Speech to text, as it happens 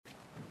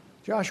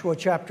Joshua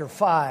chapter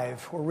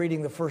 5, we're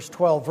reading the first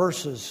 12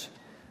 verses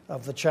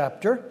of the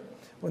chapter.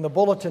 When the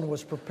bulletin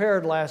was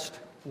prepared last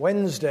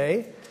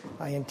Wednesday,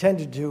 I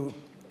intended to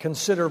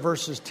consider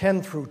verses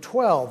 10 through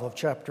 12 of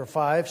chapter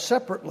 5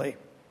 separately.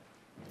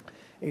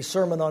 A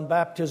sermon on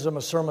baptism,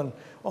 a sermon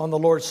on the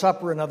Lord's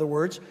Supper, in other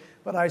words,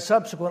 but I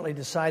subsequently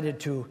decided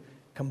to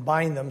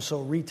combine them,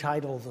 so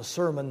retitle the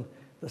sermon,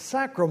 The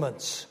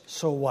Sacraments,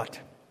 So What?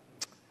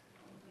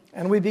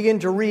 And we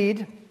begin to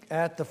read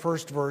at the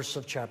first verse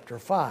of chapter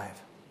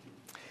 5.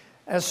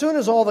 As soon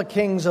as all the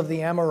kings of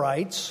the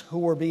Amorites who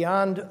were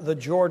beyond the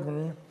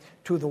Jordan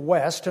to the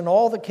west, and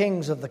all the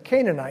kings of the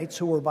Canaanites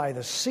who were by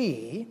the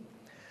sea,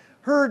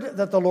 heard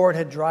that the Lord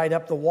had dried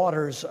up the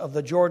waters of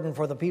the Jordan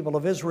for the people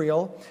of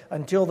Israel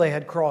until they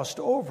had crossed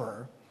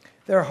over,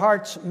 their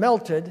hearts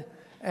melted,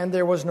 and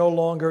there was no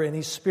longer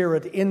any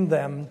spirit in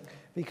them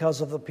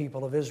because of the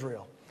people of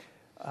Israel.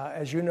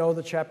 As you know,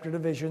 the chapter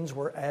divisions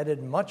were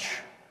added much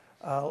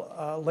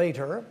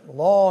later,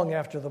 long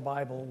after the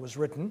Bible was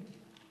written,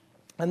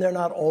 and they're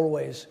not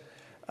always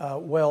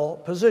well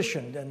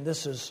positioned, and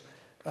this is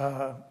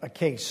a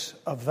case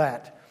of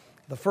that.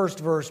 The first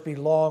verse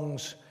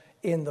belongs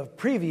in the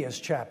previous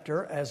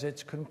chapter as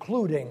its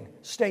concluding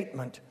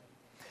statement.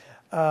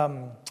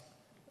 The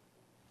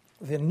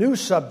new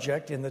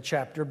subject in the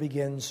chapter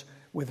begins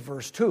with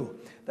verse 2.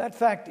 That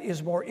fact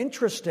is more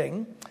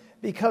interesting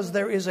because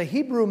there is a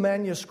Hebrew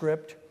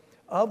manuscript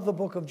of the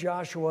book of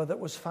Joshua that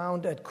was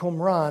found at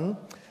Qumran,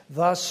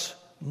 thus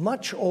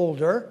much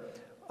older,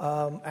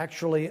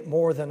 actually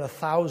more than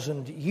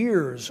 1,000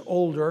 years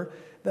older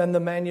than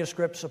the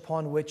manuscripts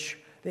upon which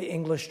the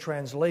English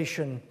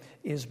translation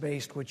is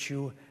based, which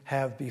you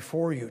have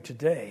before you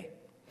today.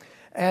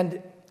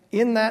 And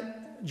in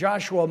that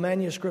Joshua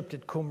manuscript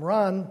at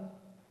Qumran,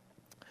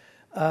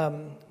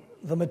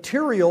 the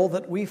material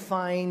that we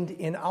find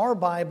in our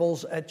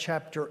Bibles at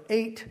chapter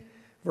 8,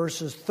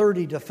 verses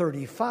 30 to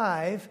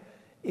 35,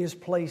 is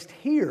placed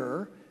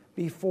here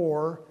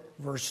before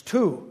verse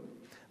 2.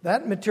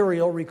 That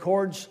material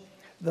records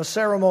the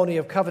ceremony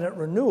of covenant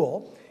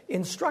renewal,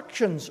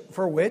 instructions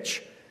for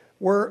which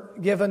were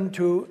given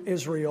to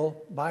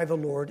Israel by the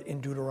Lord in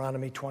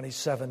Deuteronomy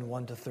 27,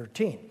 1 to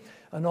 13.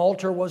 An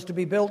altar was to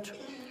be built,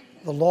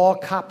 the law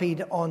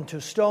copied onto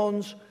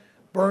stones,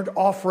 burnt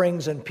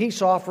offerings and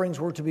peace offerings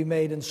were to be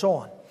made, and so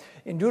on.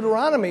 In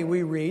Deuteronomy,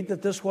 we read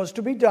that this was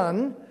to be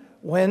done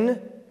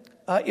when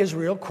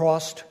Israel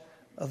crossed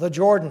the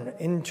Jordan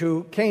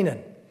into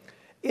Canaan.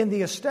 In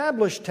the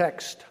established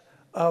text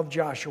of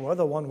Joshua,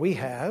 the one we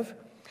have,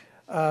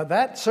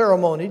 that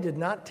ceremony did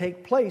not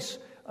take place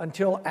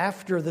until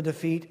after the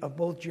defeat of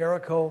both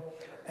Jericho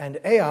and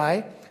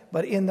Ai,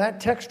 but in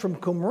that text from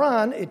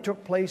Qumran, it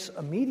took place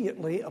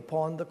immediately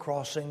upon the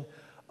crossing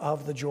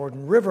of the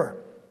Jordan River.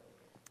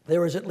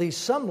 There is at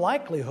least some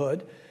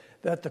likelihood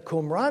that the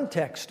Qumran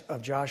text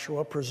of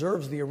Joshua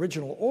preserves the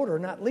original order,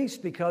 not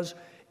least because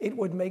it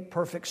would make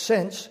perfect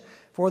sense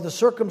for the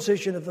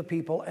circumcision of the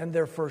people and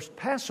their first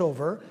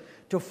Passover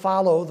to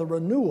follow the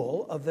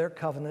renewal of their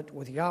covenant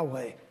with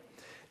Yahweh.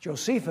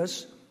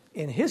 Josephus,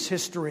 in his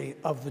history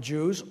of the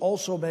Jews,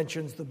 also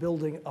mentions the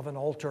building of an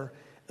altar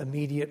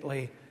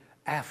immediately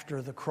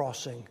after the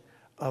crossing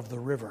of the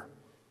river.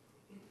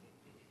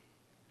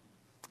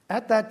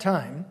 At that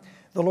time,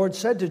 the Lord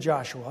said to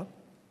Joshua,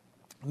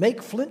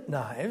 "Make flint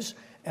knives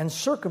and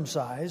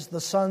circumcise the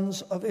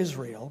sons of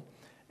Israel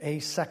a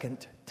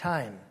second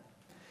time."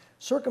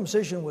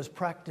 Circumcision was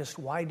practiced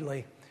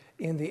widely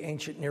in the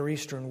ancient Near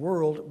Eastern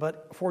world,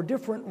 but for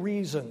different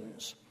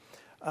reasons.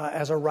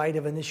 As a rite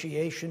of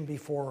initiation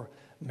before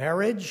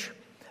marriage,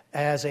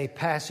 as a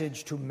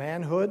passage to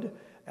manhood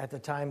at the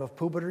time of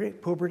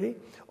puberty.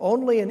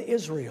 Only in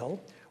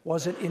Israel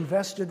was it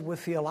invested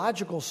with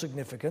theological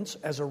significance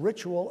as a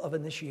ritual of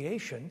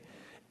initiation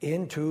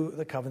into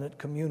the covenant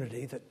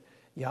community that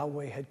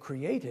Yahweh had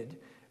created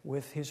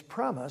with his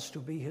promise to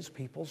be his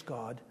people's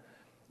God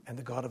and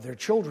the God of their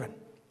children.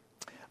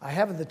 I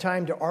haven't the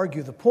time to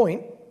argue the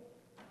point,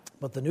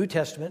 but the New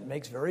Testament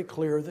makes very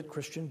clear that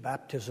Christian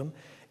baptism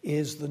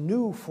is the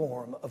new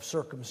form of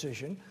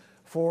circumcision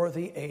for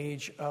the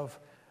age of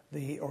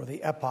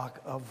the epoch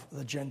of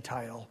the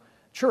Gentile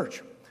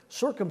church.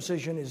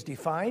 Circumcision is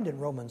defined in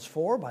Romans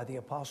 4 by the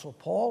Apostle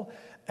Paul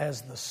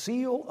as the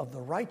seal of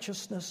the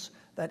righteousness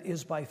that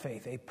is by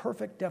faith, a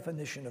perfect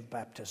definition of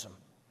baptism.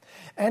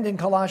 And in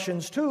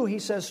Colossians 2, he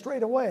says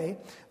straight away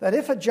that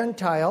if a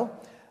Gentile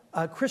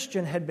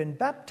Christian had been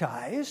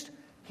baptized,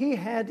 he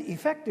had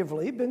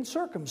effectively been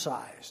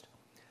circumcised.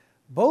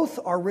 Both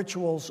are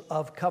rituals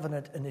of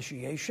covenant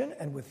initiation,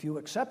 and with few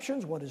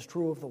exceptions, what is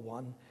true of the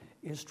one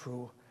is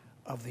true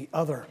of the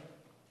other.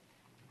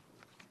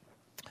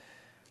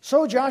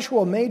 So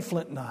Joshua made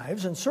flint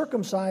knives and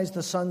circumcised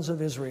the sons of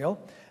Israel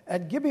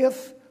at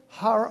Gibeath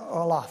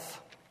Har-Aloth.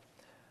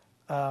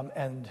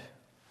 And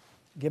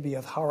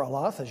Gibeath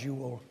Har-Aloth, as you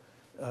will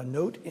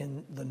note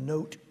in the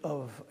note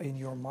in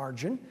your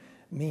margin,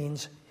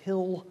 means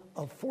hill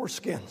of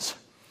foreskins.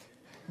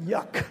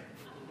 Yuck.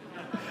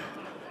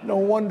 No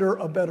wonder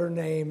a better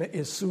name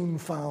is soon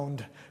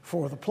found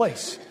for the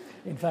place.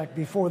 In fact,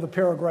 before the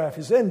paragraph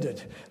is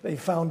ended, they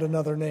found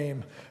another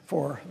name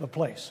for the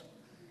place.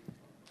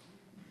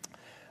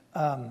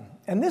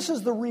 And this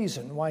is the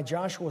reason why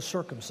Joshua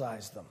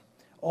circumcised them.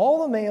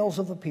 All the males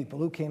of the people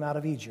who came out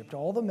of Egypt,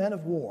 all the men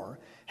of war,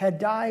 had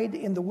died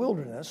in the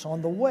wilderness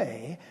on the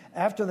way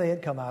after they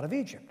had come out of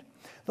Egypt.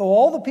 Though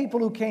all the people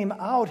who came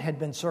out had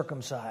been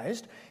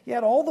circumcised,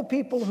 yet all the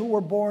people who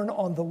were born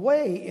on the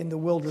way in the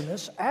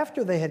wilderness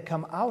after they had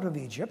come out of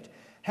Egypt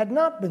had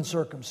not been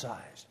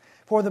circumcised.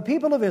 For the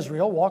people of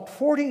Israel walked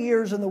 40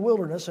 years in the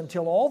wilderness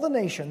until all the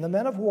nation, the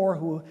men of war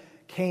who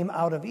came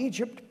out of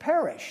Egypt,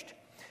 perished,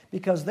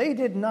 because they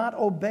did not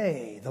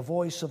obey the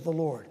voice of the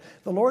Lord.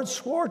 The Lord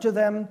swore to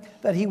them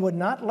that he would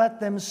not let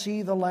them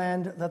see the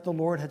land that the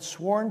Lord had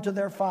sworn to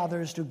their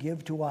fathers to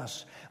give to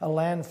us, a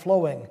land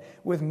flowing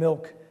with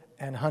milk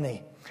and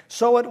honey.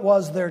 So it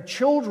was their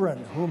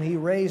children whom he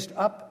raised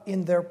up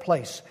in their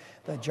place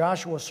that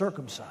Joshua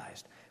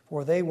circumcised,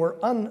 for they were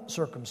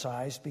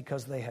uncircumcised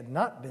because they had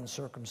not been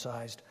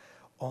circumcised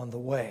on the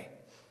way.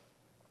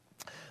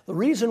 The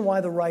reason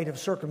why the rite of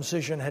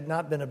circumcision had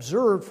not been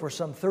observed for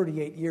some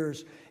 38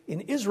 years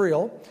in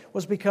Israel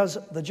was because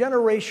the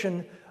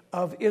generation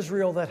of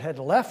Israel that had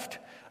left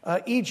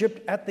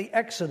Egypt at the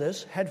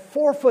Exodus had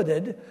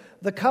forfeited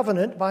the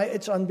covenant by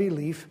its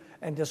unbelief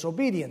and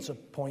disobedience, a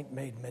point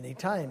made many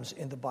times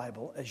in the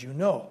Bible, as you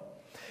know.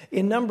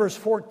 In Numbers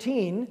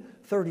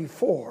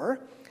 14:34,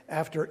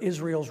 after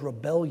Israel's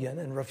rebellion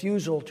and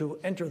refusal to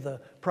enter the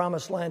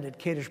promised land at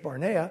Kadesh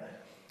Barnea,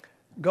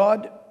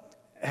 God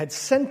had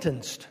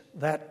sentenced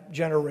that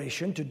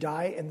generation to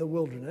die in the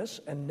wilderness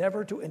and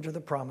never to enter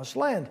the promised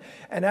land.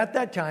 And at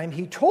that time,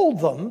 he told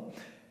them,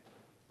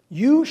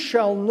 "You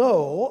shall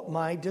know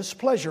my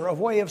displeasure," a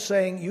way of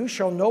saying, you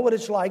shall know what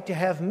it's like to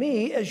have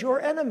me as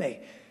your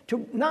enemy,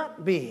 to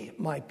not be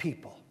my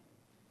people.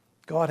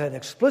 God had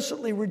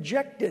explicitly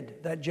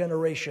rejected that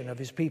generation of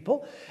his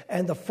people,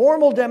 and the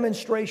formal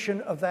demonstration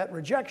of that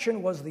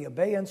rejection was the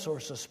abeyance or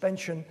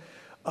suspension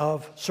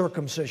of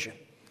circumcision,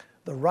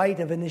 the rite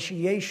of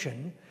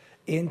initiation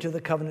into the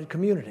covenant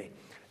community.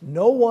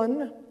 No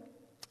one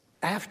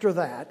after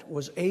that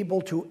was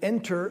able to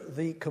enter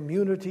the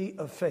community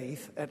of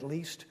faith, at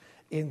least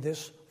in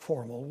this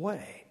formal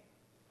way.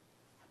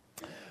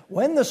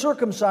 When the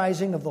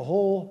circumcising of the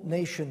whole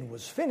nation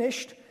was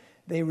finished,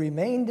 they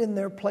remained in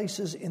their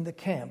places in the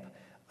camp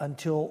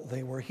until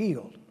they were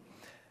healed.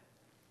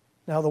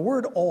 Now, the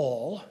word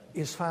all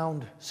is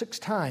found 6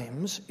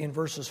 times in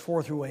verses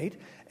 4 through 8,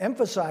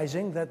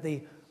 emphasizing that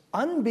the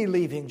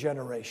unbelieving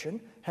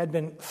generation had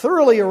been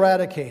thoroughly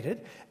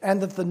eradicated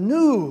and that the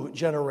new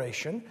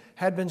generation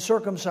had been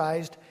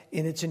circumcised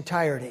in its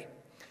entirety.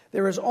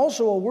 There is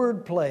also a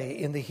word play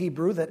in the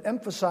Hebrew that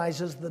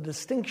emphasizes the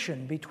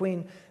distinction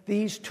between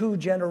these two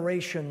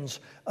generations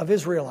of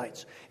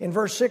Israelites. In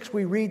verse 6,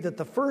 we read that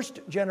the first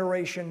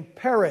generation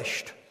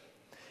perished.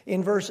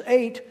 In verse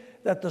 8,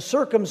 that the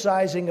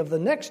circumcising of the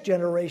next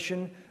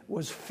generation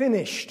was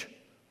finished.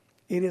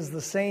 It is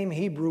the same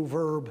Hebrew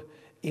verb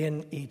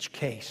in each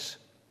case.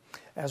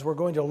 As we're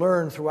going to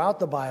learn throughout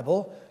the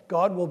Bible,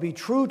 God will be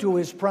true to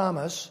his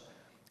promise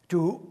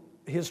to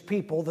his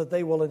people that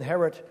they will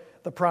inherit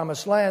the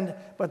promised land,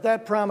 but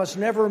that promise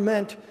never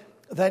meant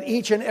that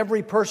each and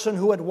every person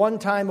who at one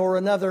time or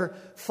another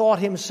thought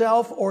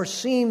himself or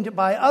seemed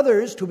by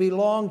others to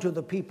belong to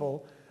the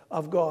people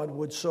of God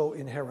would so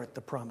inherit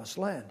the promised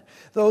land.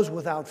 Those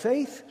without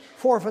faith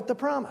forfeit the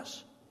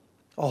promise.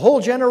 A whole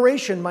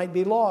generation might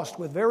be lost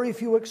with very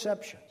few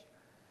exceptions,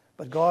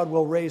 but God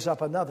will raise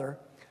up another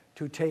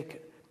to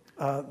take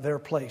their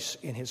place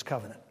in his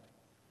covenant.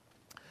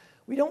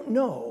 We don't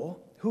know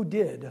who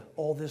did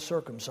all this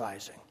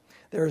circumcising.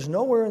 There is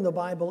nowhere in the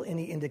Bible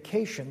any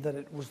indication that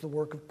it was the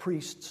work of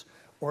priests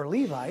or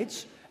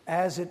Levites,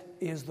 as it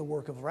is the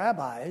work of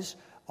rabbis,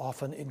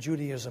 often in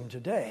Judaism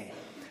today,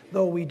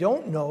 though we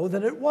don't know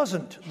that it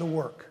wasn't the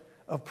work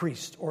of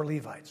priests or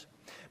Levites.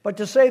 But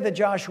to say that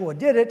Joshua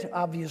did it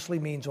obviously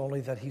means only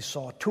that he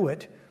saw to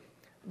it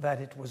that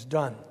it was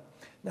done.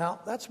 Now,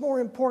 that's more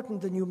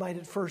important than you might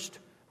at first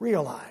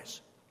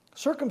realize.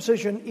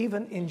 Circumcision,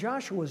 even in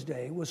Joshua's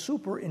day, was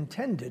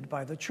superintended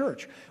by the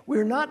church.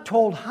 We're not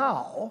told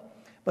how,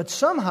 but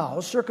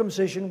somehow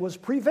circumcision was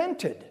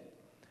prevented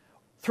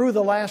through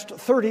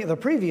the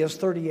previous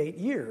 38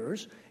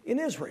 years in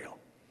Israel.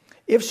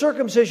 If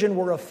circumcision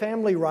were a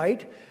family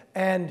rite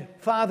and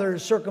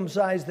fathers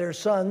circumcised their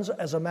sons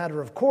as a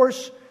matter of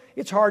course,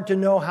 it's hard to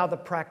know how the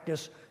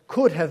practice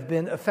could have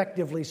been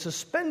effectively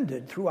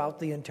suspended throughout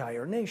the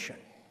entire nation.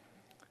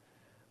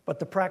 But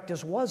the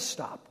practice was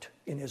stopped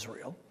in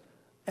Israel,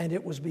 and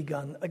it was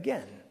begun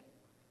again.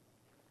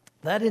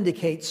 That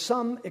indicates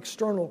some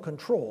external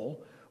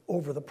control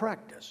over the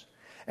practice.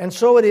 And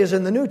so it is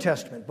in the New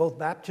Testament. Both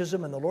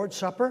baptism and the Lord's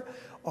Supper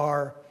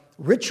are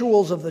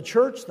rituals of the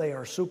church. They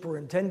are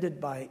superintended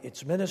by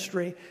its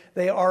ministry.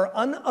 They are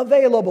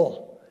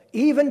unavailable,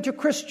 even to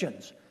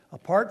Christians,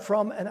 apart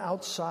from and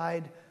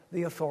outside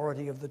the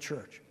authority of the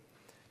church.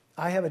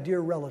 I have a dear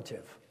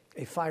relative,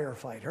 a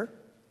firefighter,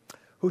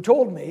 who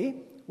told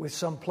me with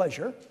some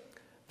pleasure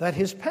that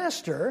his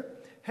pastor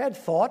had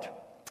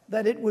thought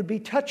that it would be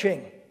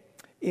touching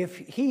if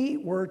he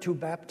were to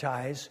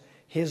baptize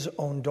his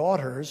own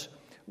daughters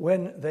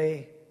when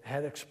they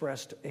had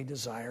expressed a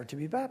desire to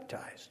be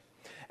baptized.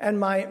 And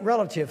my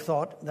relative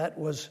thought that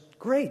was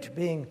great,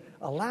 being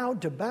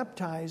allowed to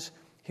baptize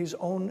his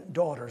own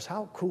daughters.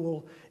 How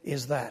cool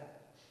is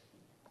that?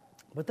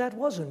 But that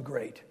wasn't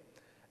great,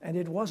 and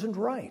it wasn't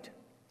right.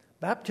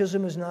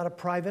 Baptism is not a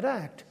private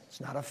act.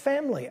 It's not a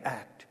family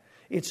act.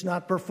 It's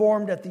not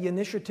performed at the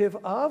initiative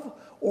of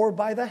or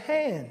by the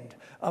hand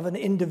of an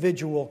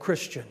individual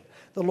Christian.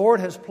 The Lord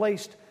has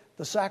placed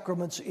the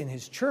sacraments in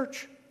his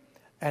church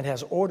and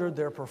has ordered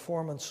their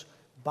performance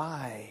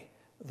by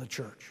the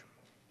church.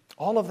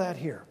 All of that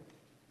here.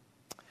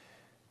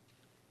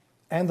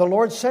 And the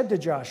Lord said to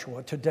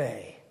Joshua,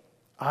 "Today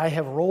I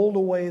have rolled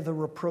away the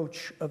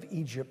reproach of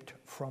Egypt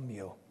from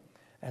you."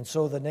 And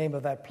so the name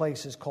of that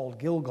place is called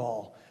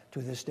Gilgal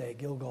to this day.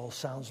 Gilgal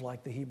sounds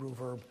like the Hebrew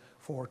verb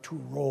for to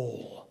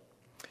roll.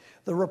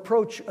 The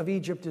reproach of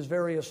Egypt is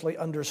variously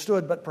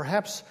understood, but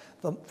perhaps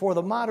for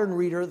the modern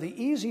reader,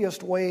 the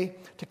easiest way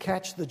to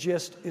catch the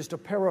gist is to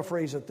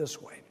paraphrase it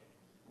this way.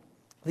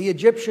 The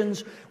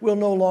Egyptians will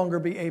no longer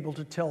be able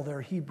to tell their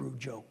Hebrew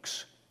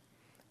jokes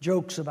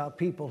about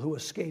people who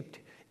escaped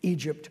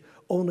Egypt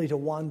only to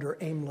wander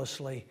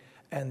aimlessly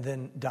and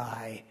then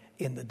die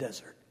in the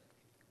desert.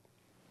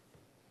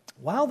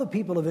 While the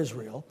people of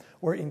Israel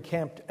were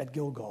encamped at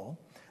Gilgal,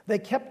 they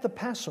kept the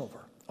Passover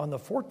on the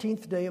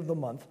 14th day of the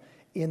month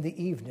in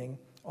the evening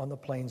on the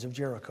plains of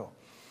Jericho.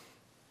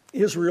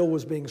 Israel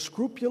was being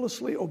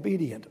scrupulously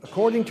obedient.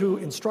 According to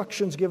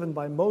instructions given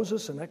by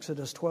Moses in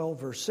Exodus 12,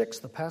 verse 6,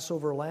 the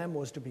Passover lamb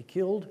was to be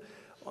killed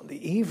on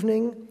the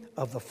evening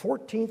of the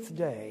 14th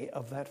day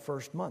of that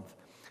first month.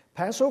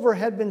 Passover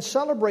had been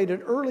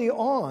celebrated early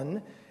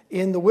on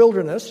in the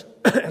wilderness,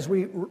 as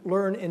we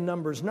learn in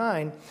Numbers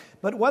 9,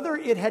 but whether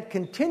it had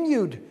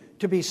continued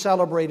to be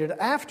celebrated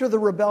after the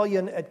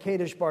rebellion at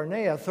Kadesh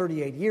Barnea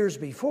 38 years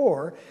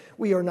before,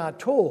 we are not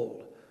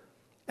told.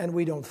 And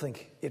we don't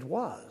think it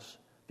was,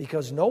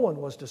 because no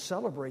one was to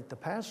celebrate the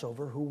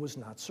Passover who was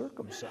not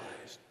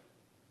circumcised.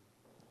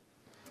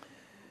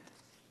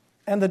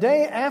 And the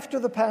day after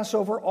the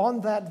Passover,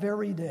 on that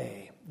very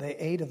day, they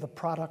ate of the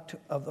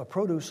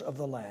produce of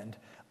the land,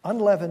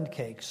 unleavened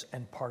cakes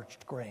and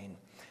parched grain.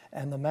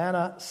 And the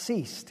manna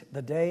ceased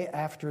the day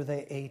after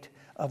they ate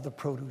of the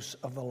produce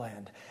of the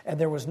land. And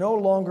there was no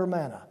longer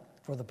manna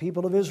for the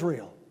people of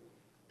Israel,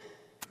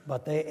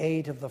 but they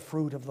ate of the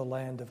fruit of the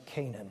land of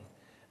Canaan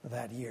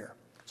that year.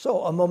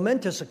 So a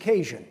momentous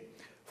occasion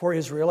for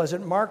Israel as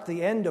it marked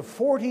the end of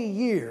 40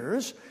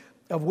 years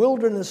of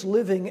wilderness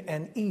living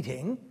and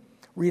eating,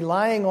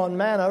 relying on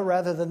manna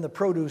rather than the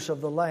produce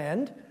of the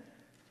land.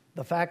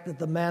 The fact that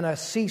the manna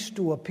ceased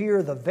to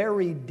appear the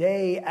very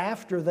day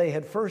after they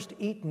had first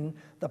eaten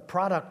the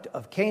product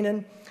of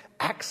Canaan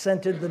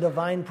accented the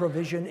divine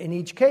provision in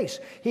each case.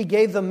 He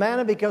gave them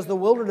manna because the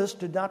wilderness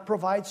did not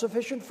provide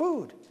sufficient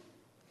food.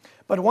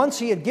 But once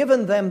he had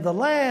given them the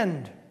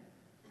land,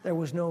 there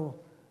was no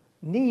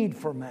need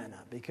for manna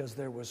because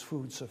there was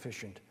food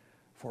sufficient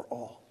for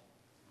all.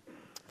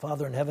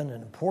 Father in heaven,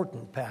 an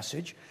important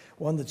passage,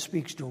 one that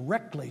speaks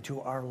directly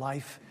to our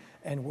life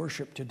and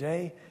worship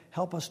today.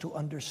 Help us to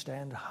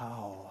understand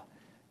how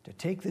to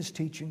take this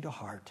teaching to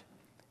heart.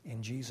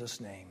 In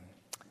Jesus' name,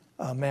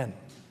 amen.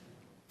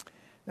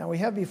 Now we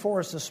have before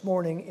us this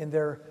morning in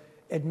their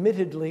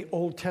admittedly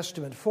Old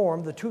Testament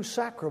form the two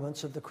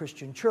sacraments of the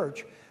Christian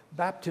church,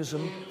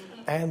 baptism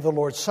and the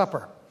Lord's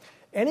Supper.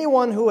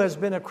 Anyone who has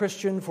been a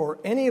Christian for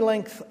any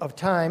length of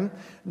time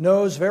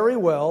knows very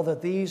well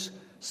that these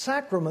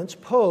sacraments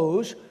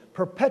pose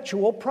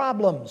perpetual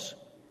problems.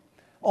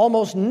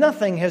 Almost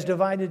nothing has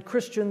divided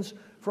Christians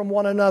from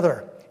one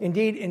another,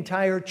 indeed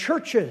entire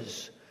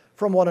churches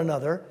from one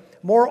another,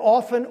 more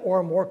often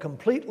or more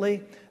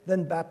completely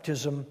than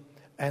baptism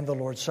and the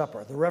Lord's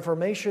Supper. The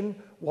Reformation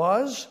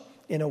was,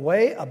 in a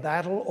way, a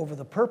battle over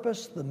the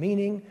purpose, the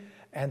meaning,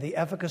 and the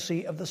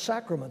efficacy of the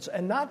sacraments,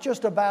 and not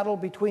just a battle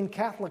between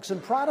Catholics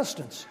and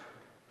Protestants.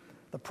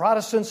 The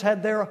Protestants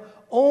had their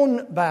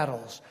own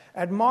battles.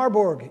 At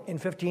Marburg in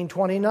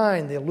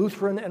 1529, the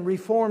Lutheran and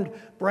Reformed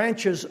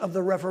branches of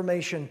the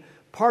Reformation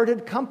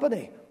parted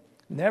company,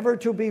 never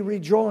to be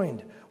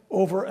rejoined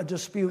over a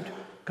dispute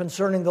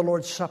concerning the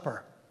Lord's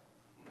Supper.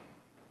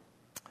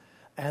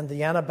 And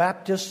the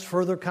Anabaptists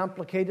further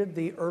complicated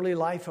the early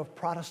life of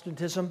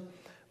Protestantism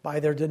by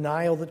their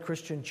denial that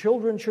Christian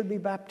children should be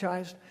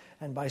baptized,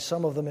 and by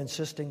some of them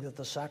insisting that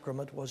the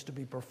sacrament was to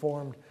be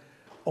performed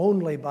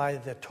only by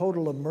the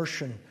total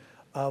immersion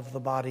of the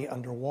body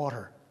under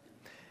water.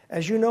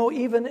 As you know,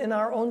 even in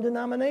our own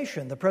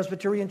denomination, the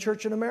Presbyterian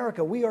Church in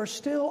America, we are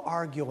still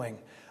arguing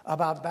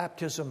about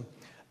baptism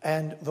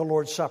and the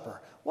Lord's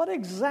Supper. What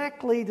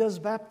exactly does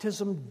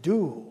baptism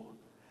do?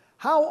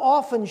 How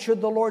often should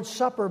the Lord's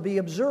Supper be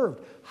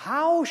observed?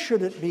 How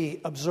should it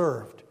be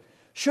observed?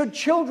 Should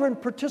children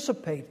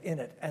participate in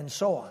it? And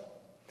so on.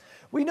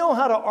 We know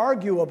how to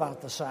argue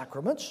about the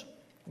sacraments,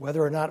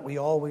 whether or not we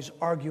always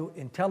argue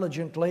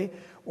intelligently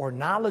or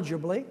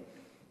knowledgeably.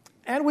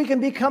 And we can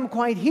become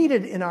quite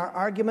heated in our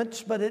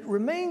arguments, but it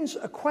remains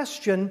a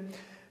question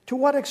to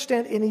what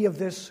extent any of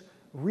this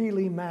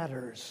really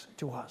matters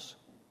to us.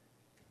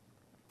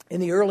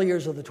 In the early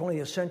years of the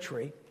 20th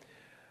century,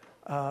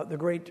 the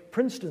great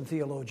Princeton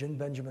theologian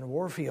Benjamin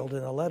Warfield,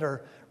 in a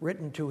letter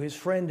written to his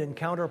friend and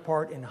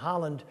counterpart in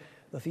Holland,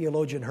 the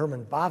theologian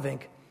Herman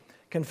Bavinck,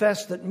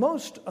 confessed that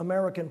most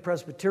American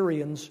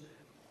Presbyterians,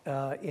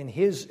 in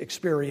his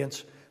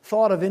experience,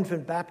 thought of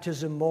infant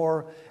baptism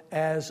more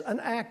as an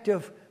act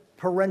of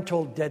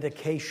parental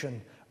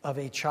dedication of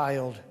a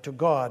child to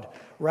God,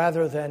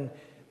 rather than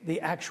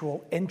the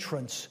actual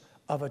entrance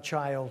of a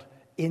child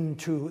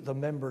into the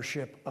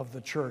membership of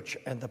the church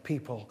and the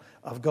people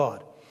of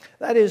God.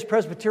 That is,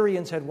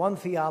 Presbyterians had one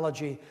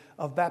theology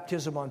of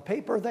baptism on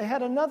paper. They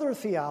had another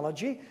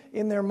theology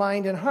in their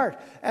mind and heart.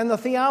 And the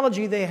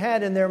theology they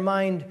had in their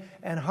mind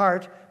and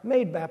heart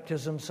made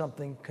baptism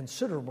something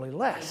considerably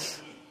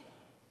less.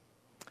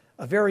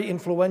 A very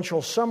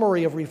influential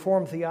summary of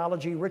Reformed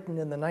theology written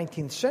in the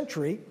 19th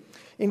century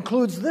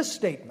includes this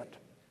statement: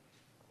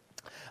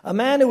 "A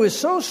man who is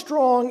so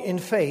strong in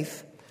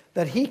faith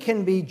that he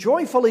can be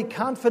joyfully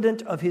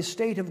confident of his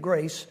state of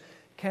grace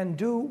can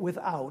do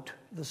without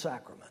the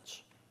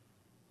sacraments."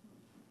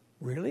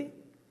 Really?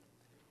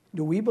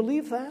 Do we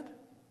believe that?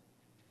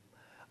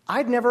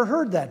 I'd never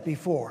heard that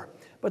before,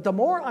 but the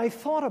more I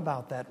thought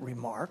about that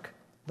remark,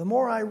 the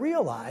more I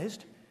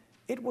realized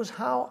it was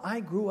how I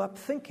grew up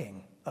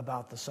thinking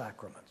about the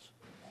sacraments.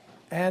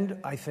 And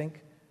I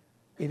think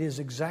it is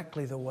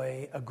exactly the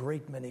way a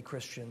great many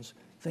Christians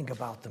think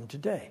about them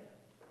today.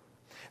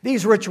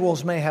 These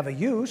rituals may have a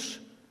use,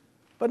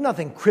 but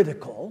nothing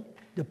critical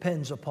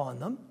depends upon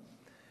them.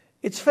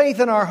 It's faith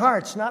in our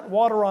hearts, not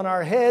water on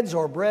our heads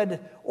or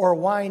bread or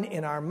wine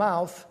in our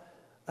mouth.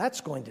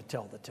 That's going to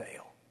tell the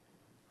tale.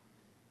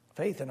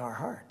 Faith in our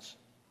hearts.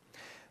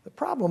 The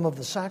problem of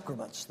the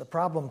sacraments, the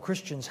problem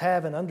Christians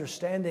have in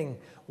understanding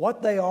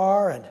what they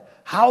are and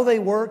how they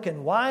work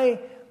and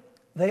why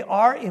they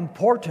are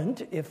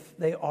important, if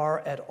they are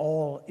at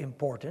all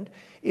important,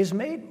 is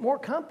made more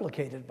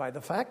complicated by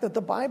the fact that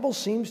the Bible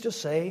seems to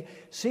say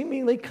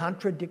seemingly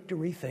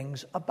contradictory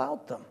things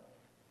about them.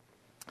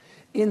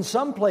 In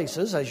some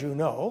places, as you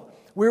know,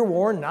 we're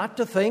warned not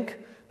to think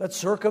that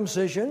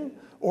circumcision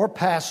or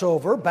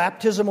Passover,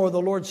 baptism or the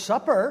Lord's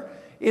Supper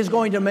is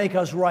going to make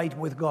us right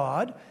with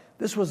God.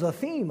 This was a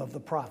theme of the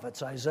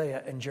prophets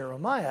Isaiah and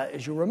Jeremiah,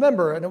 as you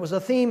remember, and it was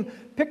a theme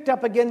picked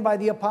up again by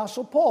the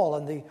Apostle Paul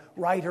and the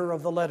writer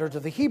of the letter to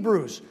the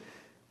Hebrews.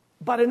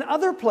 But in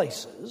other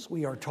places,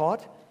 we are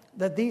taught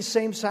that these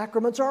same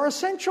sacraments are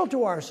essential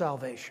to our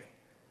salvation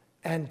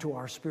and to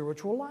our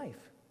spiritual life.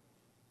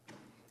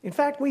 In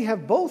fact, we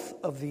have both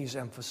of these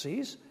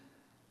emphases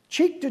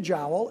cheek to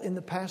jowl in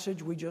the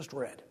passage we just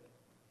read.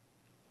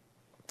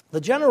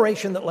 The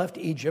generation that left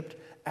Egypt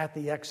at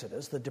the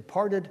Exodus, that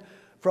departed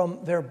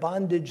from their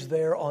bondage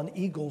there on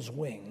eagle's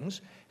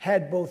wings,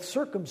 had both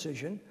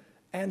circumcision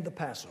and the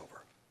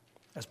Passover.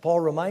 As Paul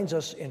reminds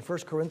us in 1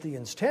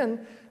 Corinthians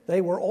 10, they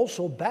were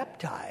also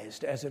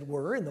baptized, as it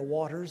were, in the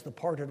waters, the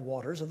parted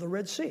waters of the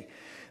Red Sea.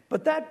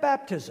 But that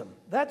baptism,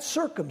 that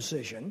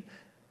circumcision,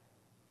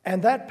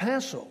 and that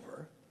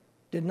Passover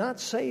did not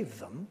save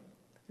them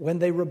when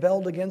they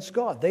rebelled against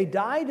God. They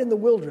died in the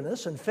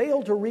wilderness and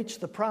failed to reach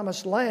the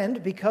promised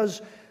land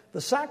because, the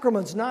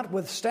sacraments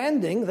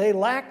notwithstanding, they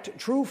lacked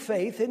true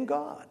faith in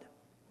God.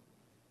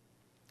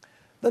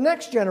 The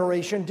next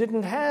generation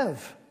didn't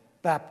have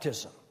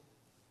baptism,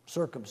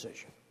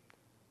 circumcision.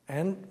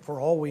 And for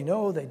all we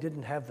know, they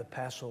didn't have the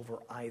Passover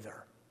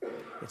either.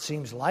 It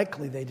seems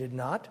likely they did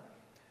not,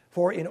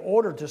 for in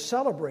order to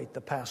celebrate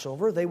the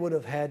Passover, they would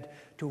have had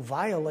to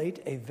violate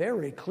a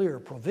very clear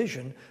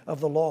provision of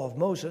the law of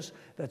Moses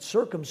that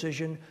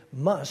circumcision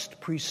must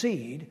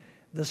precede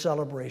the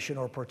celebration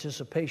or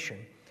participation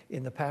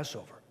in the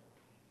Passover.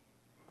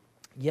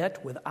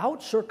 Yet,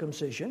 without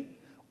circumcision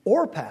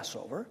or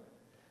Passover,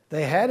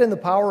 they had in the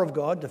power of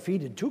God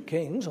defeated two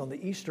kings on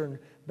the eastern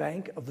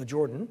bank of the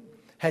Jordan,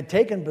 had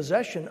taken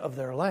possession of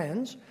their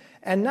lands,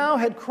 and now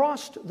had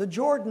crossed the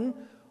Jordan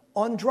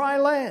on dry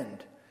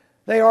land.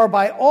 They are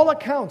by all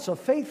accounts a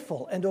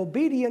faithful and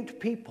obedient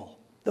people,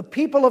 the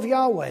people of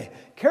Yahweh,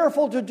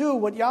 careful to do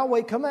what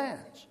Yahweh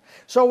commands.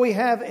 So we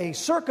have a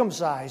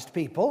circumcised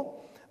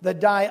people that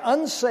die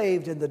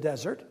unsaved in the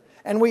desert,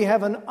 and we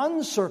have an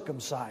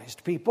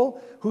uncircumcised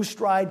people who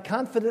stride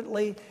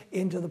confidently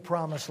into the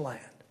promised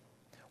land.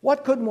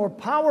 What could more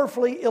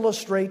powerfully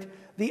illustrate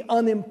the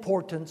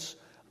unimportance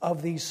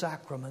of these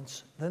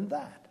sacraments than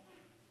that?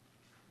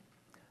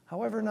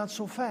 However, not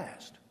so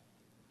fast.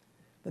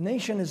 The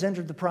nation has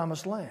entered the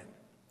promised land.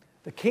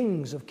 The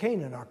kings of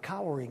Canaan are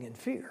cowering in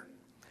fear.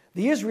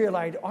 The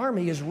Israelite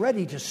army is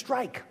ready to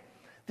strike.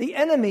 The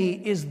enemy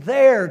is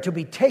there to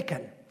be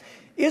taken.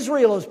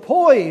 Israel is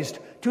poised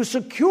to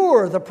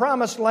secure the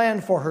promised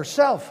land for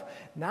herself.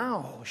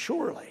 Now,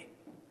 surely,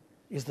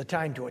 is the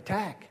time to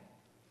attack.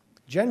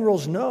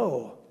 Generals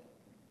know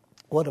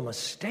what a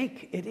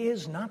mistake it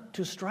is not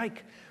to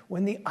strike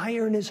when the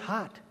iron is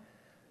hot,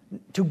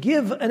 to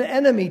give an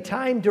enemy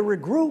time to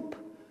regroup,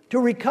 to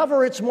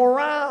recover its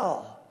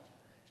morale.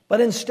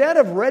 But instead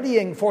of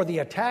readying for the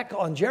attack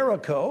on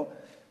Jericho,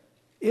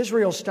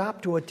 Israel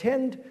stopped to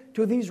attend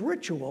to these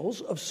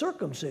rituals of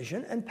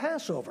circumcision and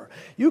Passover.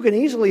 You can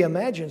easily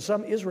imagine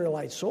some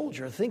Israelite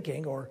soldier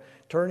thinking or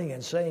turning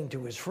and saying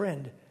to his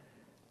friend,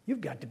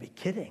 "You've got to be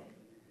kidding.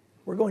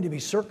 We're going to be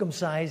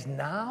circumcised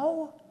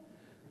now?"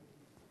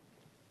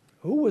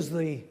 Who was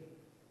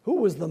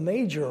the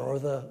major or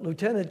the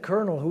lieutenant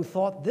colonel who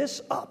thought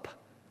this up?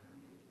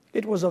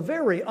 It was a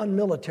very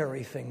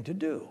unmilitary thing to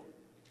do.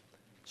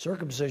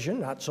 Circumcision,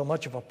 not so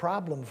much of a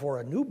problem for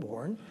a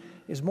newborn,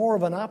 is more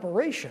of an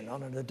operation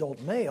on an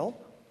adult male.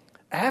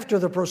 After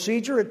the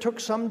procedure, it took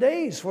some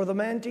days for the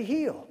man to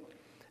heal.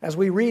 As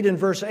we read in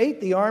verse 8,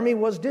 the army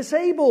was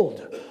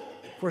disabled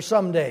for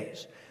some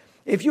days.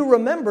 If you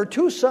remember,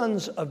 two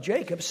sons of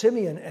Jacob,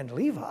 Simeon and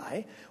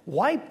Levi,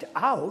 wiped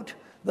out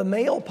the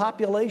male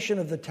population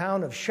of the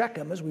town of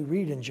Shechem, as we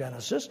read in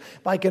Genesis,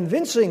 by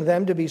convincing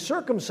them to be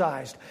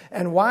circumcised.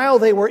 And while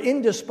they were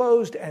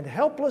indisposed and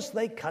helpless,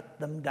 they cut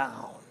them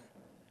down.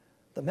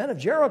 The men of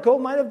Jericho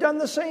might have done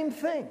the same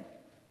thing.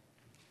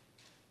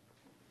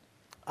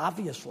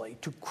 Obviously,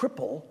 to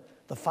cripple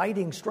the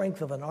fighting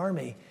strength of an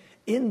army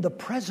in the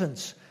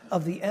presence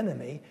of the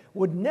enemy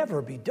would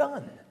never be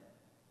done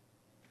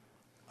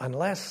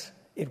unless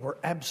it were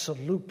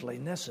absolutely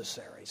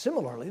necessary.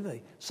 Similarly, the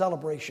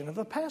celebration of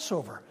the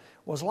Passover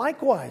was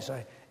likewise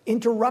an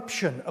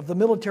interruption of the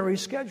military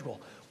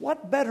schedule.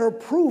 What better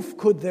proof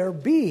could there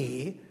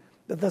be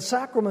that the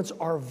sacraments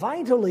are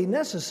vitally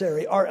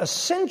necessary, are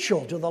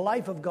essential to the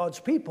life of God's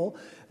people,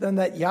 than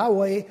that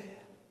Yahweh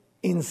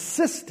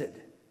insisted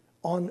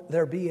on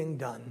their being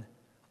done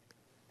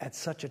at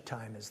such a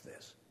time as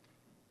this?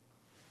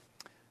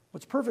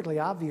 What's perfectly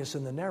obvious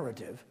in the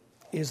narrative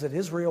is that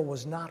Israel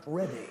was not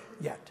ready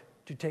yet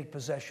to take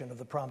possession of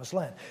the promised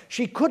land.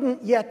 She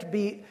couldn't yet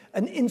be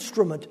an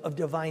instrument of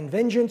divine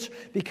vengeance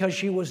because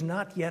she was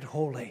not yet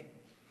holy.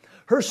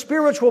 Her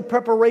spiritual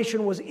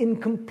preparation was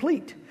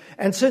incomplete.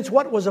 And since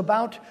what was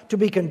about to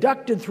be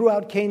conducted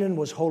throughout Canaan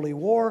was holy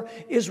war,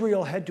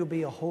 Israel had to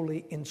be a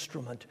holy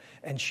instrument,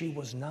 and she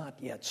was not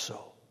yet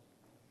so.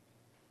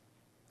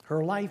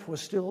 Her life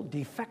was still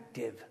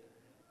defective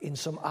in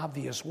some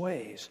obvious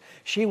ways.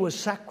 She was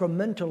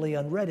sacramentally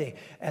unready,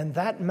 and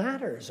that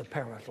matters,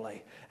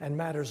 apparently, and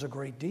matters a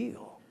great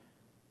deal.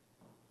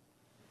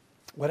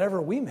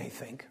 Whatever we may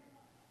think,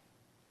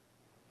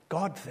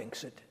 God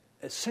thinks it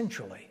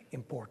essentially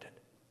important.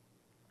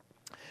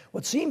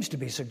 What seems to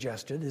be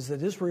suggested is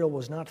that Israel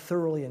was not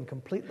thoroughly and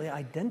completely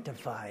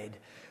identified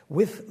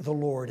with the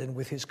Lord and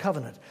with his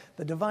covenant.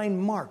 The divine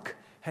mark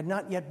had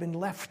not yet been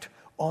left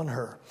on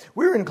her.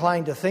 We're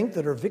inclined to think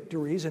that her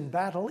victories in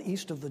battle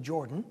east of the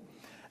Jordan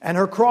and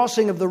her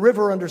crossing of the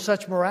river under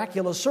such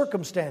miraculous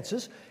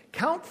circumstances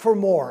count for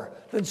more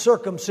than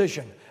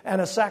circumcision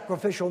and a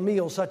sacrificial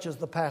meal such as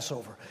the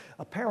Passover.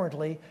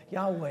 Apparently,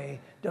 Yahweh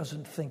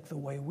doesn't think the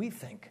way we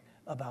think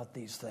about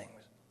these things.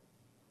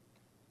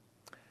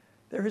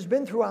 There has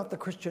been throughout the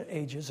Christian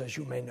ages, as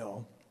you may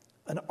know,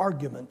 an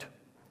argument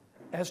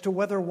as to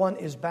whether one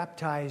is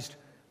baptized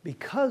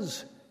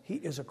because he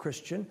is a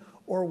Christian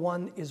or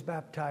one is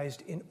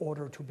baptized in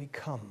order to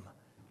become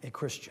a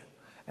Christian.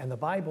 And the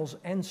Bible's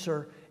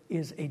answer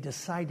is a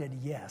decided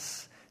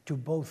yes to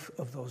both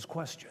of those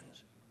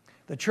questions.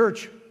 The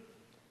church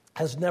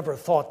has never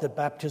thought that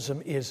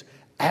baptism is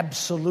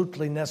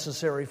absolutely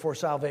necessary for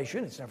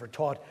salvation. It's never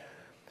taught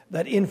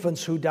that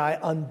infants who die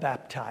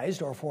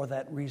unbaptized are for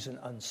that reason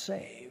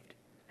unsaved.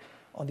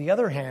 On the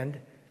other hand,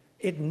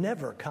 it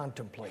never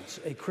contemplates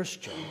a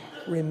Christian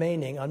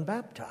remaining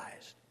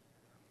unbaptized.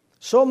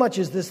 So much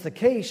is this the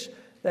case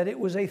that it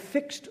was a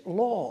fixed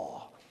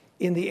law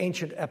in the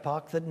ancient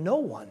epoch that no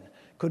one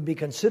could be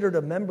considered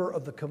a member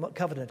of the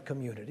covenant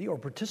community or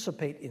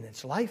participate in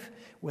its life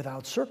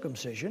without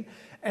circumcision.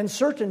 And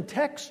certain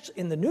texts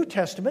in the New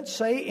Testament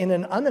say in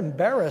an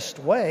unembarrassed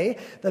way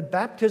that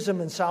baptism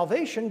and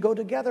salvation go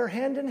together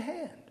hand in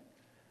hand.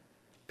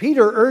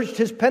 Peter urged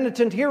his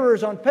penitent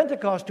hearers on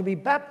Pentecost to be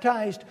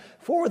baptized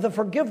for the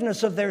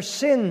forgiveness of their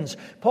sins.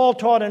 Paul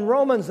taught in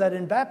Romans that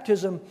in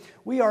baptism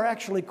we are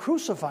actually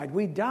crucified.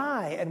 We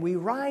die and we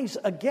rise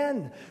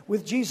again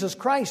with Jesus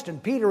Christ.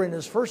 And Peter in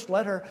his first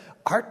letter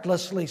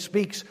artlessly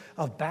speaks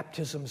of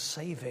baptism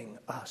saving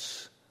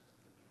us,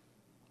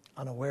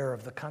 unaware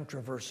of the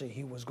controversy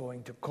he was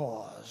going to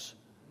cause.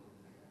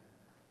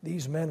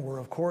 These men were,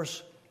 of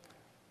course,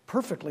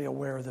 perfectly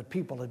aware that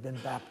people had been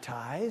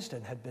baptized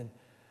and had been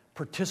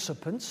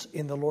participants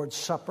in the Lord's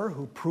Supper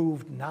who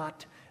proved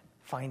not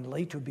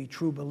finally to be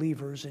true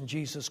believers in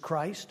Jesus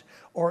Christ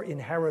or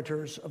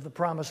inheritors of the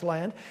promised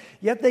land.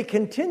 Yet they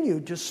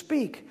continued to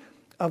speak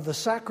of the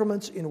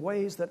sacraments in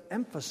ways that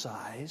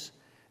emphasize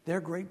their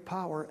great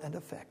power and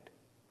effect.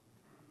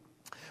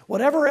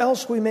 Whatever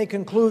else we may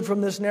conclude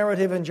from this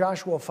narrative in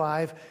Joshua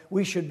 5,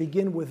 we should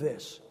begin with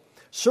this.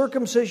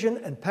 Circumcision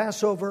and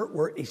Passover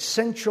were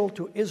essential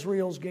to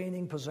Israel's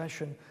gaining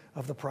possession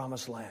of the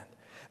promised land.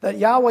 That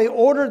Yahweh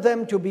ordered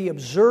them to be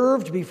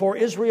observed before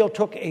Israel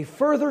took a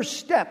further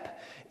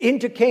step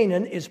into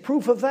Canaan is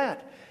proof of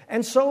that.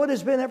 And so it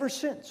has been ever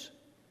since.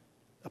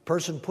 A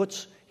person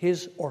puts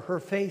his or her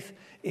faith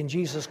in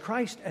Jesus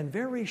Christ, and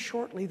very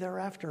shortly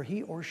thereafter,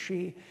 he or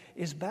she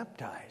is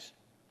baptized.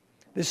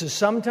 This is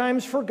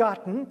sometimes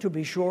forgotten, to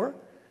be sure,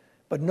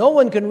 but no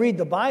one can read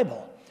the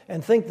Bible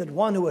and think that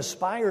one who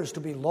aspires to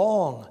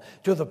belong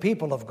to the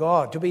people of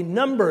God, to be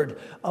numbered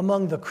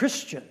among the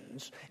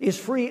Christians, is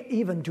free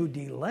even to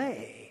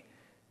delay,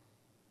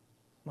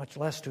 much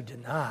less to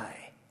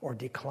deny or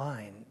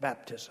decline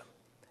baptism.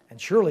 And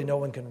surely no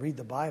one can read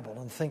the Bible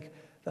and think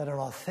that an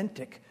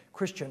authentic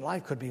Christian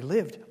life could be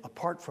lived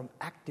apart from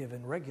active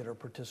and regular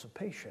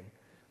participation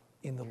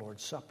in the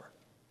Lord's Supper.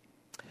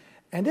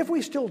 And if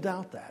we still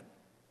doubt that,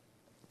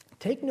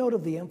 take note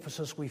of the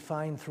emphasis we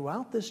find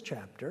throughout this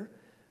chapter,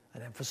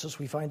 an emphasis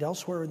we find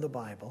elsewhere in the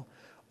Bible,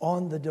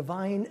 on the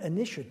divine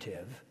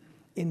initiative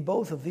in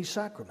both of these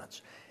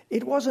sacraments.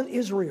 It wasn't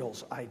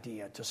Israel's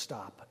idea to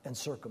stop and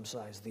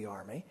circumcise the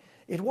army.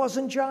 It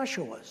wasn't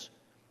Joshua's.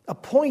 A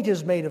point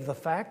is made of the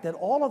fact that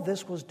all of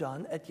this was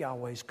done at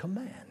Yahweh's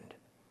command.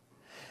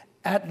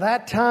 At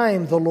that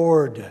time, the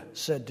Lord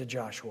said to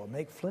Joshua,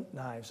 "Make flint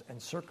knives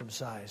and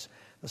circumcise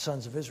the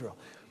sons of Israel."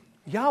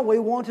 Yahweh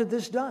wanted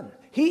this done.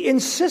 He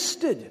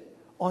insisted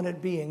on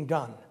it being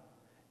done,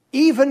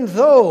 even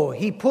though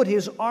he put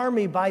his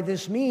army by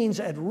this means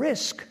at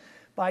risk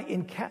by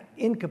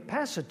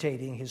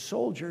incapacitating his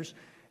soldiers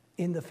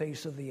in the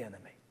face of the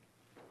enemy.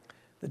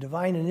 The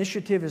divine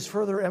initiative is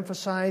further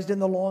emphasized in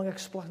the long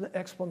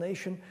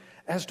explanation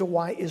as to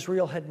why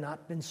Israel had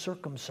not been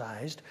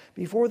circumcised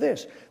before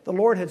this. The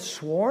Lord had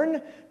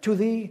sworn to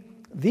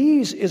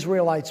these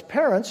Israelites'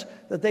 parents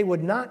that they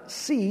would not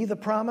see the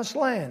promised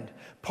land.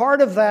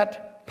 Part of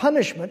that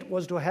punishment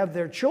was to have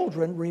their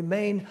children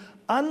remain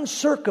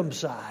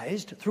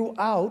uncircumcised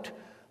throughout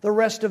the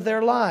rest of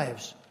their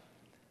lives.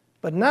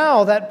 But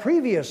now, that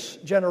previous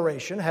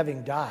generation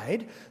having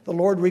died, the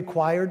Lord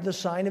required the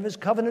sign of his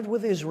covenant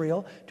with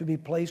Israel to be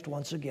placed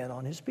once again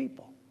on his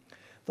people.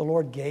 The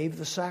Lord gave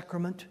the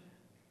sacrament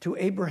to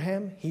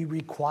Abraham. He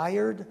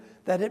required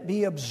that it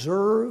be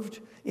observed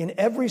in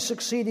every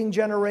succeeding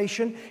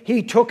generation.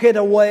 He took it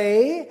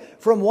away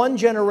from one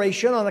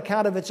generation on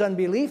account of its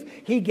unbelief.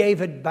 He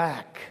gave it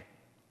back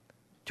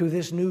to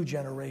this new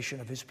generation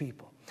of his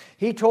people.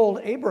 He told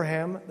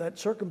Abraham that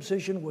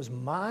circumcision was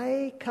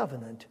my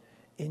covenant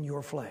in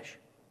your flesh.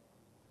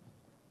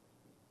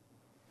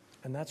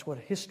 And that's what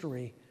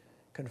history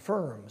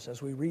confirms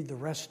as we read the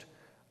rest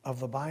of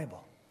the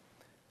Bible.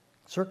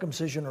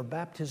 Circumcision or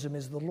baptism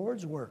is the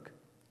Lord's work.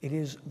 It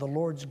is the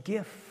Lord's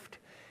gift.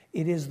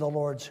 It is the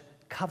Lord's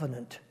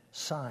covenant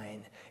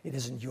sign. It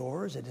isn't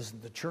yours. It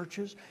isn't the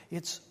church's.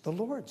 It's the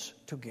Lord's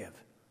to give.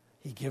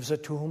 He gives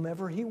it to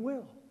whomever he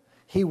will.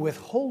 He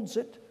withholds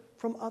it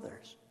from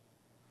others.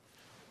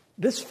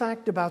 This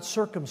fact about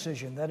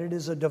circumcision, that it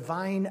is a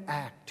divine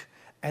act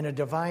and a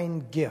divine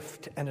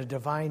gift and a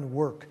divine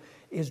work,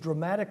 is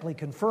dramatically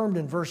confirmed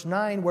in verse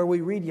 9, where we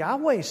read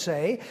Yahweh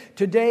say,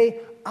 "Today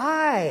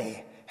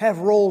I have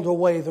rolled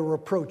away the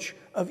reproach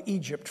of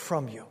Egypt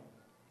from you."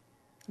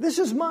 This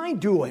is my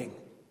doing.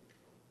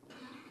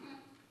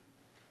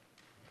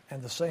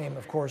 And the same,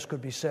 of course,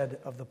 could be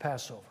said of the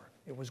Passover.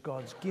 It was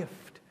God's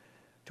gift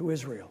to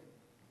Israel.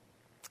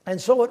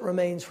 And so it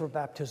remains for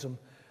baptism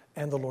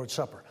and the Lord's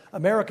Supper.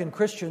 American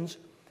Christians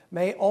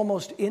may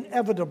almost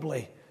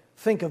inevitably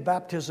think of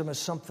baptism as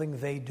something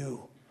they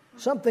do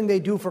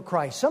for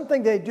Christ,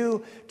 something they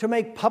do to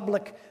make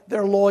public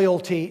their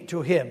loyalty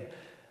to him.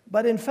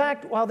 But in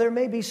fact, while there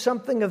may be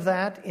something of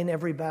that in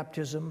every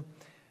baptism,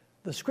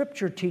 the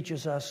Scripture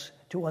teaches us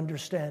to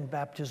understand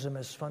baptism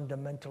as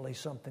fundamentally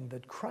something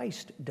that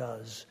Christ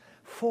does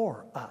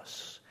for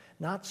us,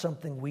 not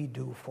something we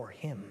do for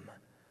him.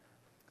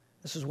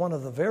 This is one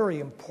of the very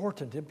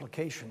important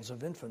implications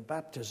of infant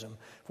baptism,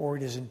 for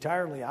it is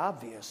entirely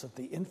obvious that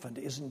the infant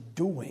isn't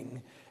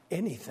doing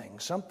anything.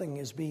 Something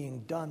is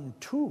being done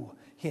to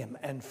him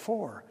and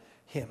for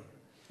him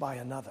by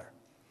another.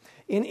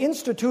 In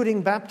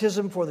instituting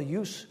baptism for the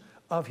use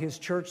of his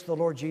church, the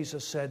Lord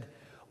Jesus said,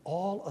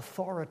 "All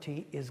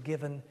authority is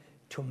given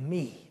to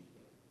me.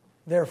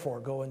 Therefore,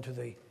 go into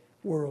the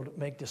world,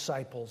 make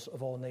disciples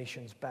of all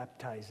nations,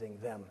 baptizing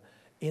them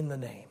in the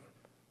name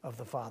of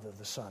the Father,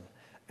 the Son,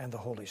 and the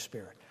Holy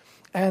Spirit."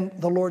 And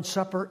the Lord's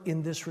Supper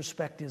in this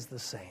respect is the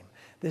same.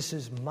 This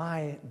is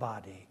my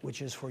body,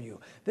 which is for you.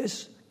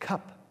 This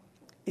cup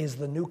is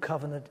the new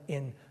covenant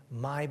in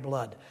my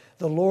blood.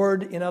 The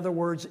Lord, in other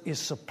words, is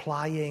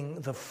supplying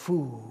the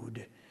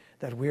food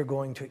that we're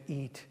going to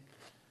eat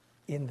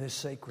in this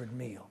sacred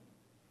meal.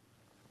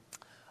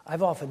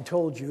 I've often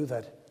told you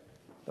that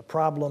the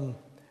problem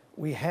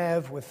we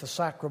have with the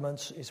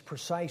sacraments is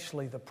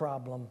precisely the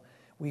problem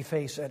we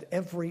face at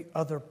every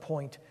other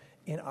point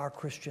in our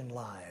Christian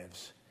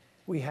lives.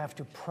 We have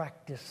to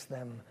practice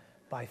them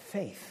by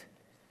faith.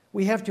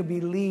 We have to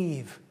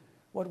believe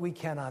what we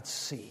cannot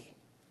see.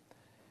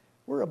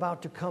 We're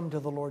about to come to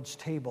the Lord's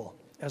table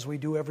as we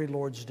do every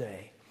Lord's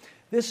Day.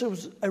 This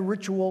is a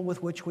ritual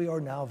with which we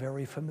are now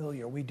very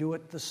familiar. We do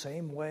it the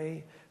same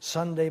way,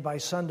 Sunday by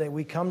Sunday.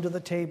 We come to the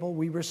table,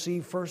 we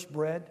receive first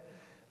bread,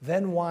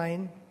 then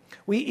wine.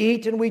 We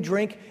eat and we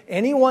drink.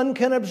 Anyone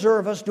can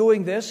observe us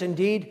doing this.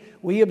 Indeed,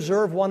 we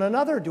observe one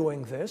another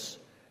doing this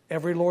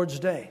every Lord's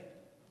Day.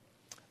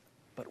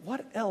 But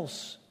what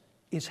else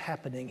is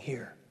happening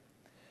here?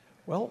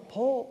 Well,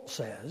 Paul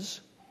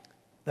says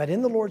that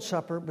in the Lord's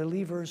Supper,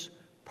 believers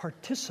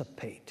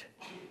participate,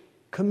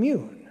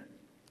 commune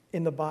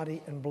in the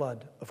body and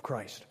blood of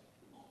Christ.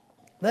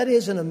 That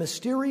is, in a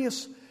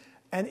mysterious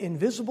and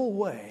invisible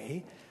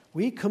way,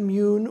 we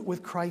commune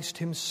with Christ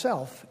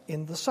himself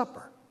in the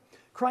supper.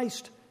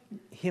 Christ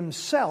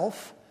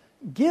himself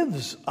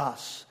gives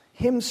us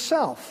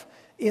himself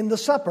in the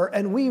supper,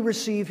 and we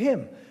receive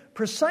him.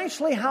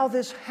 Precisely how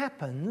this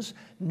happens,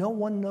 no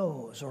one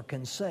knows or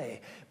can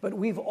say. But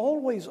we've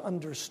always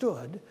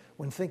understood,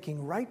 when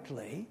thinking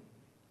rightly,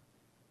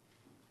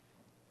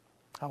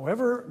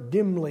 however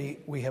dimly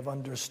we have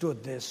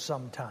understood this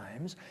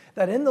sometimes,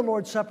 that in the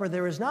Lord's Supper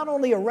there is not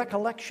only a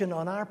recollection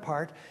on our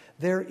part,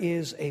 there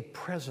is a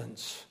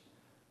presence,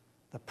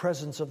 the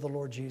presence of the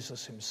Lord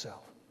Jesus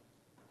himself.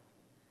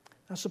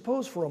 Now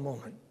suppose for a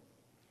moment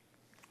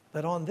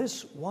that on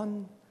this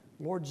one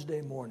Lord's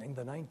Day morning,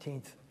 the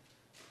 19th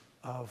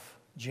of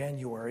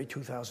January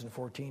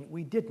 2014,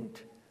 we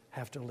didn't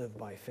have to live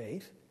by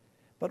faith,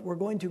 but we're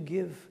going to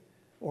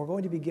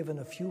be given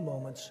a few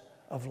moments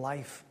of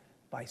life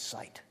by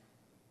sight.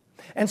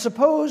 And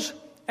suppose,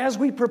 as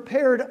we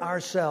prepared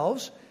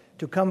ourselves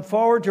to come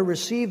forward to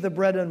receive the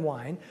bread and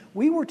wine,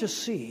 we were to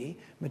see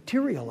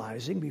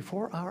materializing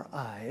before our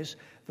eyes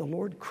the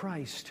Lord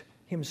Christ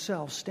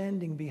himself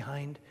standing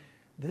behind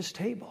this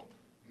table,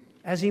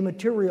 as he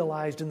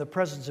materialized in the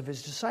presence of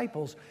his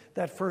disciples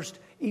that first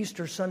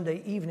Easter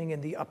Sunday evening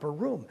in the upper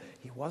room.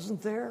 He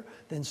wasn't there,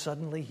 then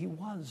suddenly he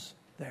was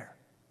there.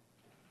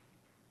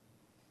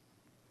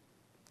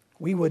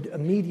 We would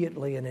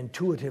immediately and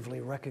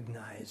intuitively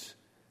recognize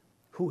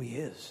who he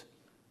is.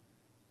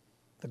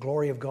 The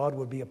glory of God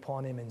would be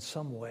upon him in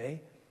some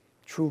way,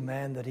 true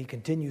man that he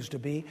continues to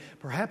be.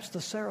 Perhaps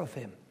the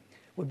seraphim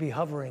would be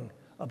hovering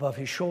above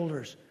his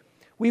shoulders.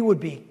 We would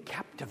be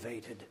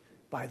captivated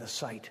by the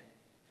sight,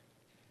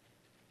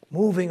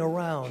 moving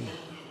around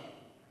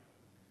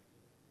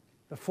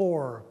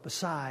before,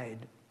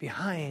 beside,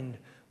 behind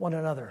one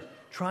another,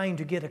 trying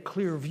to get a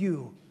clear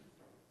view,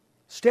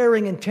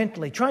 staring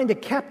intently, trying to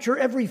capture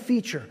every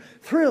feature,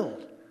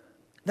 thrilled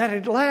that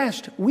at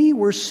last we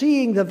were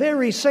seeing the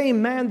very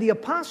same man the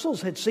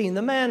apostles had seen,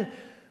 the man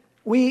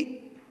we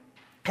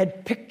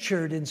had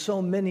pictured in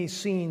so many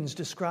scenes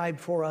described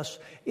for us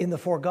in the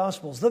four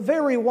Gospels, the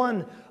very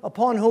one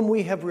upon whom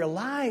we have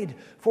relied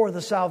for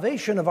the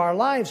salvation of our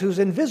lives, whose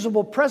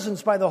invisible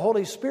presence by the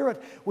Holy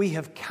Spirit we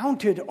have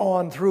counted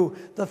on through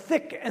the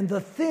thick and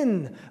the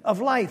thin of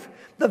life,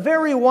 the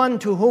very one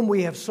to whom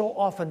we have so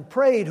often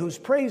prayed, whose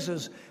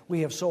praises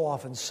we have so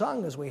often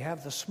sung as we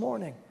have this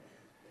morning,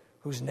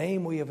 whose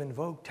name we have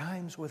invoked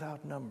times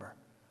without number.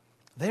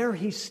 There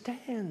he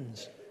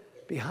stands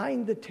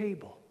behind the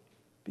table,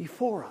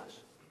 before us.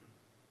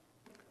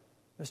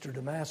 Mr.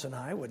 Damas and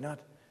I would not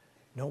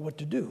know what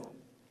to do.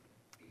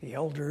 The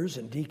elders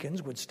and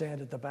deacons would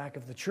stand at the back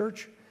of the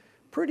church,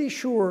 pretty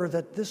sure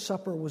that this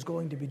supper was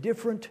going to be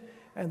different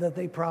and that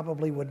they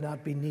probably would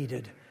not be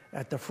needed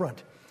at the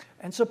front.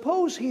 And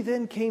suppose he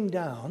then came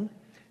down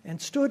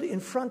and stood in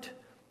front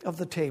of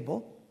the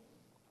table,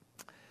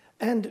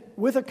 and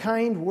with a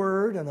kind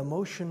word and a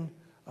motion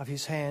of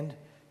his hand,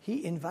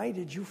 he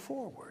invited you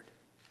forward.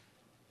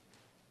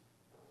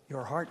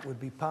 Your heart would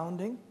be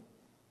pounding,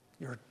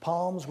 your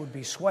palms would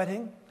be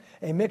sweating,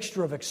 a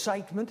mixture of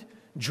excitement,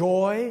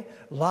 joy,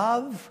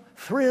 love,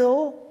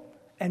 thrill,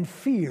 and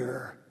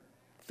fear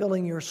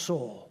filling your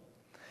soul.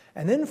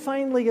 And then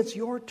finally it's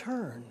your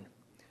turn,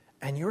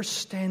 and you're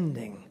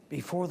standing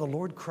before the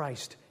Lord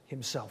Christ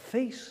himself,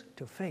 face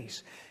to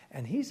face,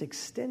 and he's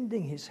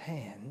extending his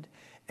hand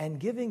and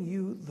giving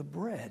you the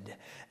bread.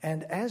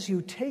 And as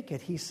you take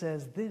it, he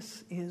says,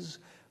 "This is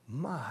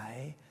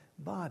my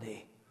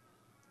body."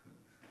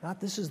 Not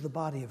this is the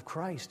body of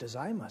Christ, as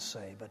I must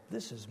say, but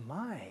this is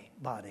my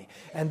body.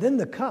 And then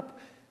the cup,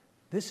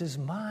 this is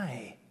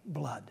my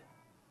blood.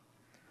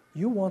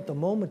 You want the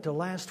moment to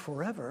last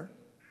forever,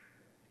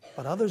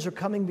 but others are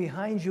coming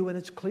behind you, and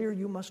it's clear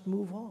you must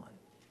move on.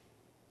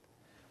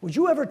 Would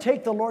you ever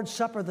take the Lord's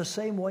Supper the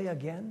same way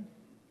again?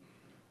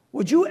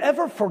 Would you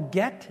ever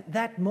forget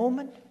that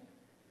moment?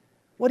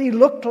 What he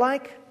looked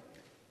like?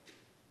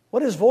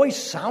 What his voice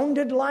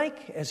sounded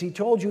like as he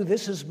told you,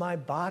 "This is my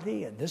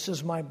body and this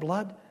is my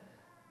blood"?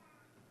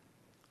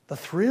 The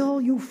thrill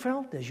you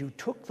felt as you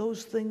took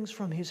those things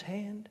from his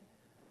hand?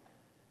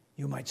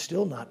 You might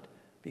still not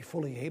be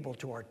fully able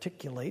to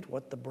articulate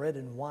what the bread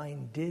and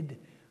wine did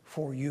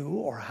for you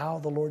or how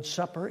the Lord's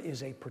Supper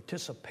is a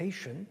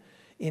participation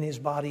in his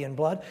body and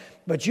blood,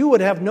 but you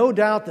would have no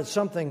doubt that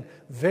something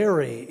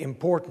very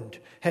important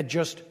had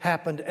just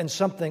happened and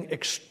something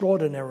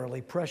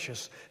extraordinarily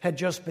precious had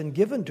just been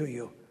given to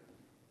you.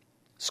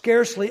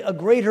 Scarcely a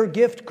greater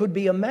gift could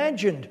be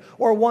imagined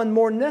or one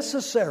more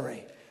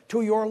necessary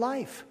to your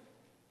life.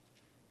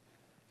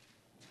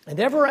 And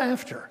ever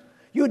after,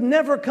 you'd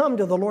never come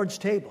to the Lord's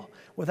table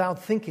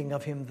without thinking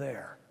of him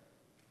there,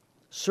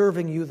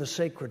 serving you the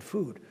sacred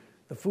food,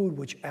 the food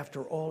which,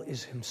 after all,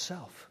 is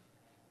himself.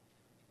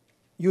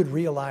 You'd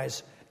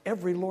realize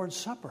every Lord's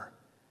Supper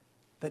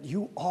that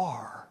you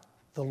are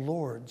the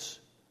Lord's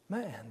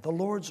man, the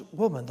Lord's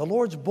woman, the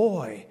Lord's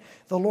boy,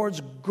 the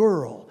Lord's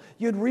girl.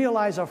 You'd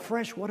realize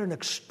afresh what an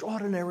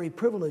extraordinary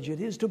privilege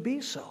it is to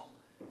be so.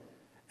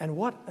 And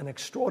what an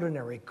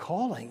extraordinary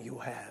calling you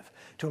have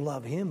to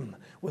love him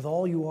with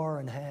all you are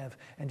and have,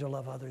 and to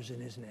love others in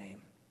his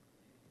name.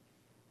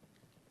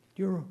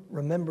 Do you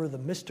remember the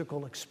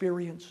mystical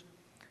experience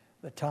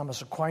that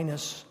Thomas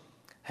Aquinas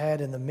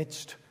had in the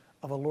midst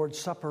of a Lord's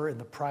Supper in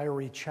the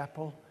Priory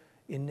Chapel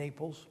in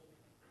Naples?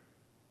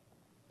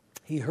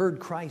 He heard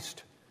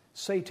Christ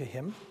say to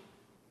him,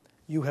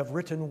 "You have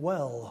written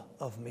well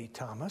of me,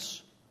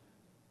 Thomas.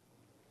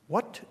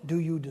 What do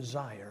you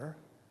desire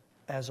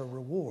as a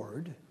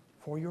reward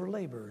for your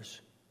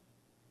labors?"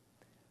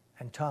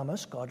 And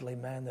Thomas, godly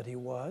man that he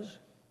was,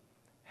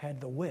 had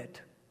the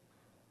wit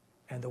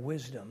and the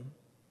wisdom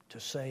to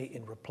say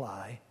in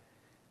reply,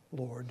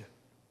 "Lord,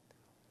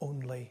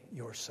 only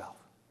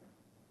yourself."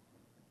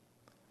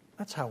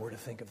 That's how we're to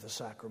think of the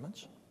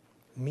sacraments,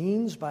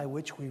 means by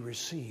which we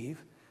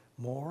receive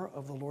more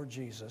of the Lord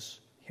Jesus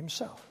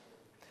himself,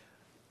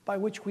 by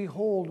which we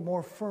hold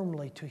more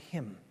firmly to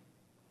him,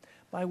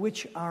 by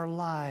which our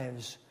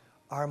lives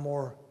are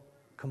more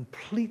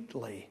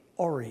completely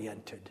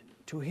oriented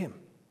to him.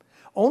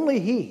 Only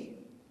he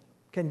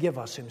can give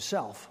us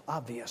himself,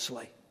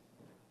 obviously.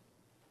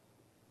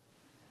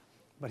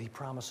 But he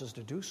promises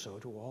to do so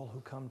to all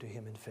who come to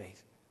him in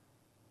faith.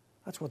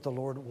 That's what the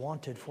Lord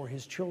wanted for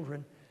his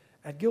children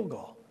at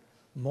Gilgal,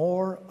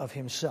 more of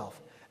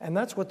himself. And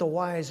that's what the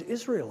wise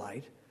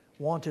Israelite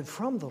wanted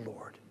from the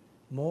Lord,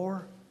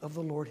 more of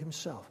the Lord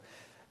himself.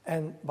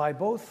 And by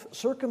both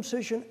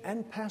circumcision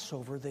and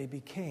Passover, they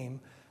became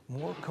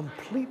more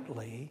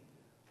completely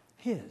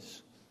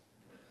his.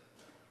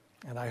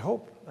 And I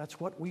hope that's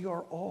what we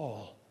are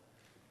all,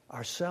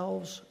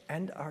 ourselves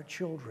and our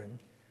children,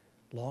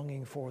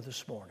 longing for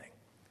this morning,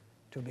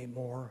 to be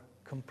more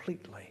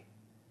completely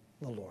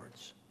the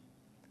Lord's.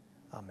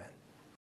 Amen.